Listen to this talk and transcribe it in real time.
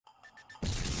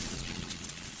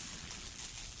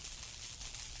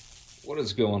What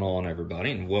is going on,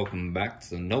 everybody, and welcome back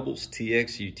to the Nobles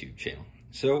TX YouTube channel.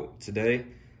 So today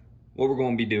what we're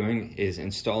going to be doing is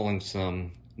installing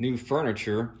some new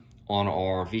furniture on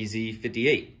our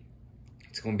VZ58.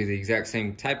 It's going to be the exact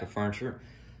same type of furniture,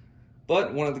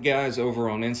 but one of the guys over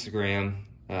on Instagram,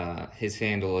 his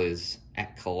handle is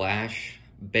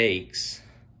 @KalashBakes,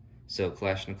 so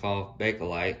Kalashnikov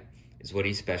Bakelite is what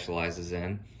he specializes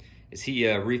in. Is he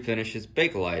refinishes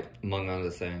Bakelite, among other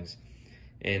things.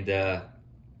 And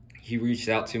he reached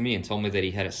out to me and told me that he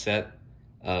had a set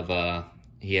of,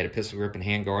 he had a pistol grip and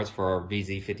hand guards for our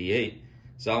VZ58.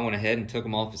 So I went ahead and took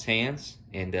them off his hands,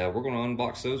 and we're going to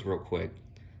unbox those real quick.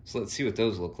 So let's see what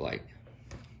those look like.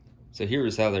 So here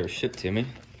is how they were shipped to me.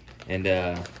 And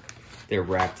they're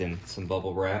wrapped in some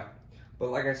bubble wrap.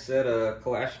 But like I said,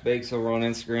 Kalash Bakes over on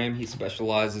Instagram, he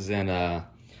specializes in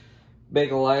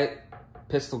Bakelite,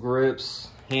 pistol grips,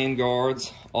 hand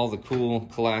guards, all the cool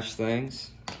Kalash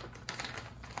things.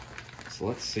 So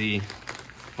let's see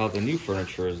how the new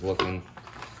furniture is looking.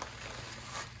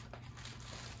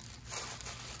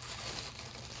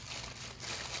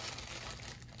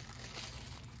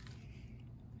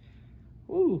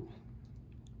 Ooh,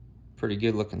 pretty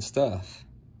good looking stuff.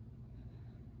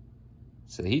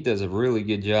 So he does a really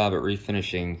good job at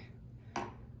refinishing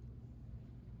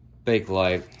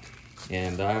Bakelite,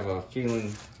 and I have a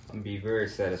feeling I'm gonna be very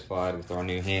satisfied with our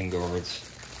new hand guards.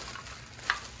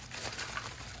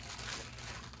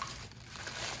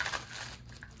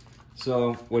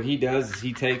 So what he does is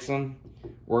he takes them,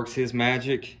 works his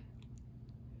magic,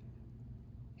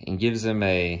 and gives them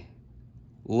a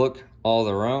look all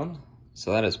their own.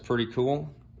 So that is pretty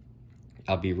cool.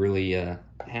 I'll be really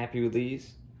happy with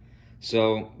these.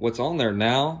 So what's on there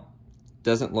now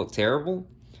doesn't look terrible,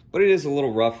 but it is a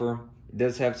little rougher. It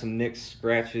does have some nicks,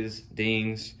 scratches,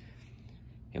 dings.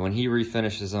 And when he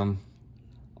refinishes them,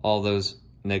 all those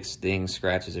nicks, dings,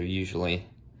 scratches are usually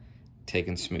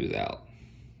taken smooth out.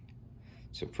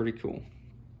 So pretty cool.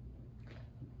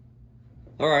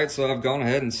 All right, so I've gone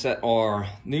ahead and set our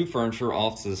new furniture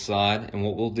off to the side, and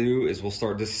what we'll do is we'll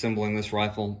start disassembling this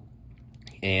rifle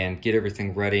and get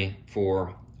everything ready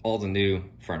for all the new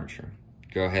furniture.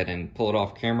 Go ahead and pull it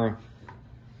off camera,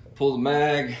 pull the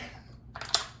mag,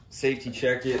 safety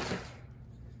check it.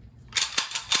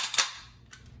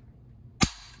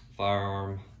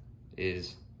 Firearm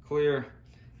is clear.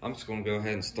 I'm just going to go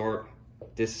ahead and start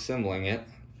disassembling it.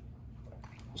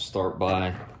 We'll start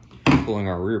by pulling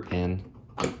our rear pin.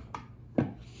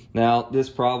 Now, this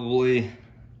probably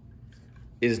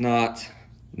is not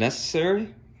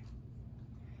necessary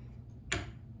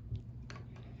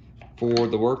for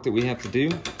the work that we have to do,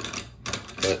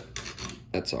 but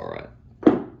that's all right.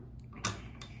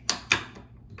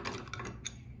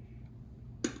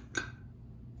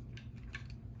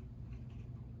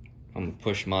 I'm gonna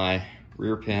push my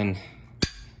rear pin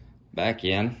back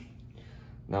in.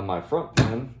 Now my front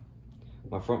pin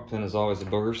is always a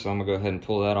booger, so I'm gonna go ahead and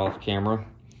pull that off camera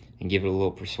and give it a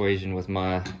little persuasion with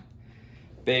my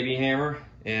baby hammer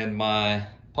and my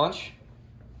punch.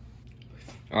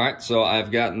 All right, so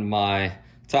I've gotten my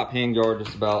top hand guard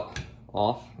just about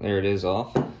off. There it is,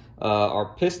 off. Our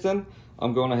piston,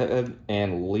 I'm going ahead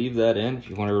and leave that in. If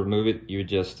you want to remove it, you would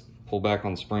just pull back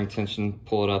on the spring tension,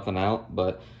 pull it up and out,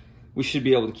 but we should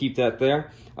be able to keep that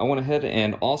there. I went ahead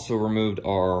and also removed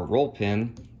our roll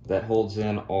pin that holds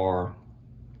in our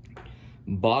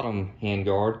bottom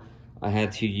handguard. I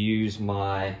had to use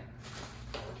my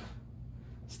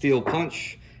steel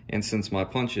punch, and since my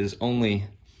punch is only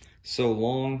so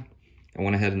long, I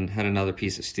went ahead and had another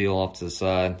piece of steel off to the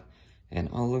side, and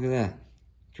oh, look at that,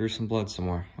 drew some blood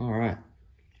somewhere. All right,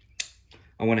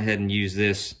 I went ahead and used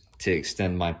this to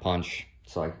extend my punch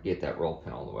so I could get that roll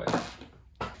pin all the way.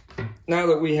 Now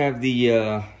that we have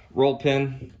the roll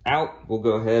pin out, we'll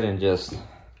go ahead and just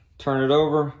turn it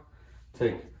over,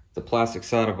 take the plastic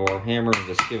side of our hammer and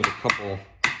just give it a couple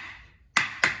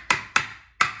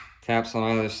taps on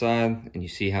either side, and you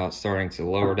see how it's starting to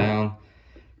lower down.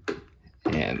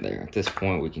 And there, at this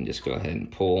point, we can just go ahead and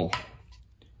pull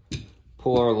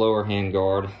our lower hand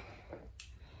guard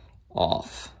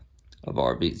off of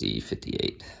our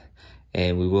VZ58.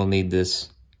 And we will need this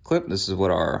clip. This is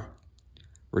what our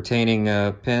retaining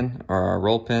pin, or our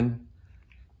roll pin,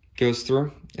 goes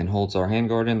through and holds our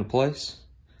handguard into place.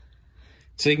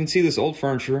 So you can see this old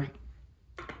furniture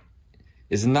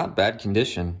is in not bad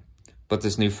condition, but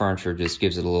this new furniture just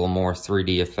gives it a little more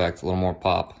 3D effect, a little more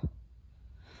pop.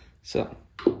 So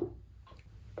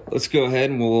let's go ahead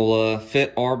and we'll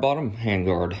fit our bottom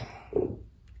handguard.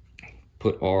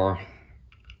 Put our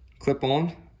clip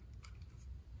on.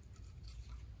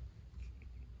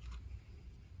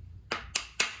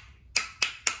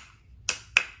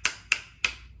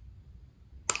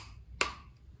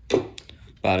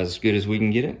 About as good as we can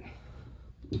get it.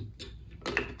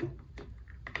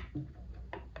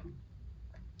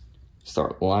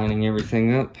 Start lining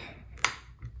everything up.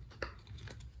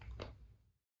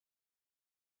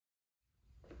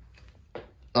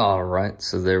 All right,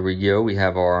 so there we go. We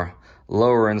have our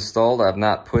lower installed. I've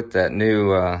not put that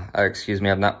new,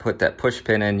 I've not put that push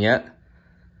pin in yet.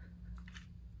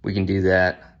 We can do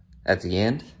that at the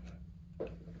end.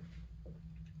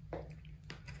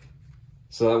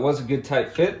 So that was a good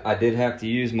tight fit. I did have to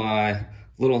use my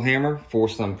little hammer for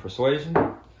some persuasion,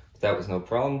 but that was no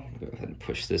problem. Go ahead and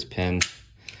push this pin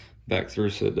back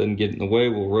through so it doesn't get in the way.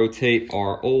 We'll rotate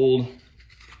our old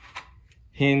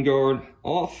handguard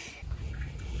off.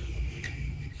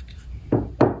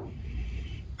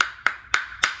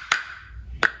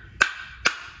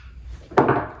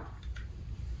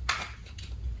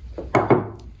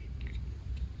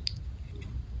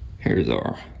 Here's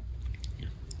our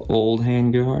old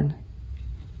handguard.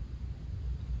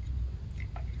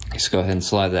 Let's go ahead and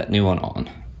slide that new one on.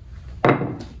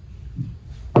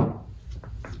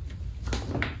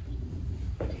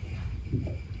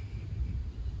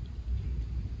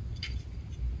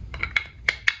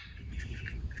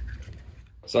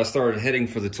 So I started heading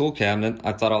for the tool cabinet.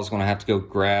 I thought I was going to have to go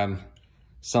grab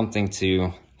something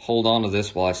to hold on to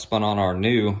this while I spun on our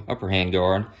new upper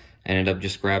handguard. I ended up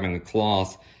just grabbing the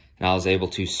cloth, and I was able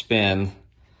to spin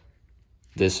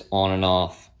this on and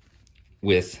off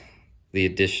with the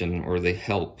addition or the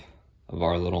help of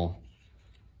our little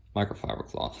microfiber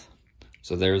cloth.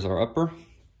 So there's our upper.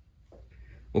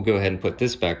 We'll go ahead and put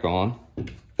this back on.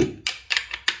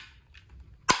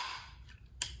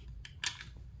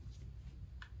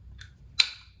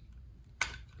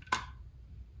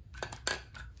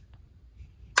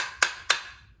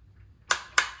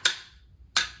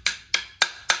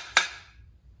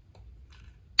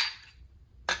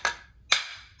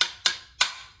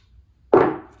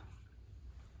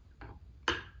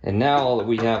 And now all that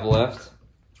we have left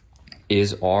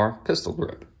is our pistol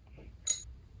grip.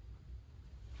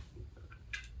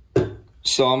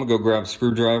 So I'm gonna go grab a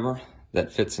screwdriver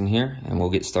that fits in here and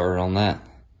we'll get started on that.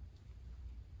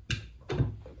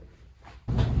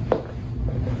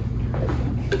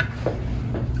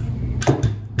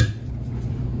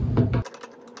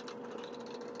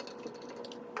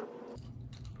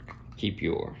 Keep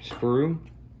your screw.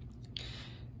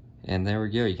 And there we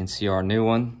go, you can see our new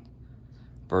one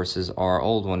versus our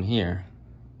old one here.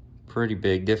 Pretty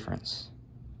big difference.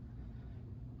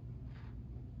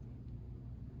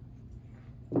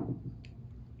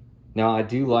 Now I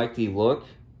do like the look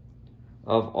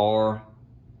of our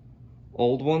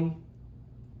old one.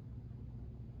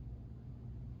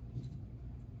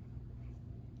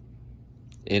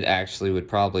 It actually would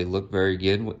probably look very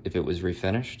good if it was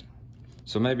refinished.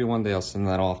 So maybe one day I'll send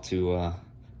that off to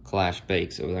Clash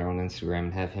Bakes over there on Instagram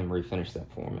and have him refinish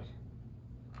that for me.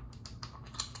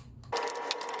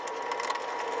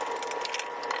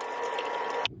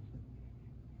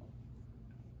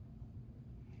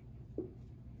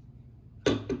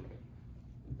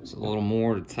 Just a little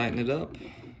more to tighten it up.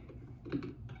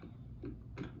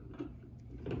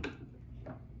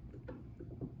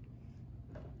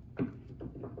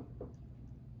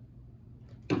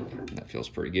 That feels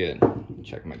pretty good.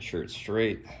 Check, make sure it's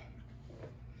straight.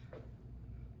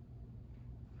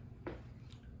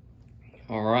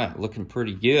 All right, looking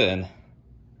pretty good.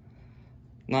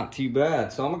 Not too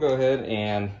bad. So I'm gonna go ahead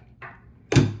and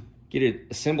get it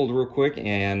assembled real quick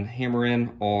and hammer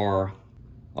in our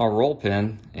roll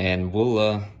pin, and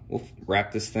we'll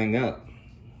wrap this thing up.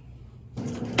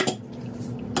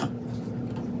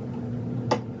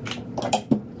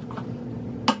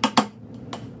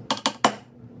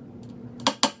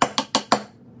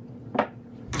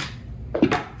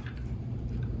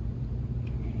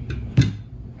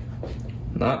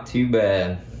 Not too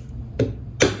bad.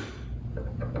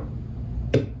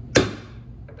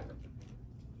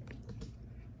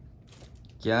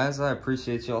 Guys, I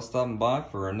appreciate y'all stopping by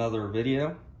for another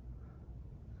video.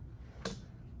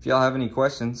 If y'all have any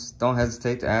questions, don't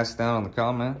hesitate to ask down in the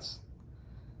comments.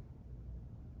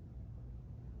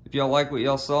 If y'all like what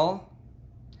y'all saw,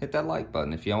 hit that like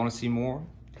button. If y'all want to see more,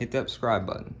 hit that subscribe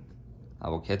button. I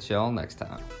will catch y'all next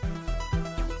time.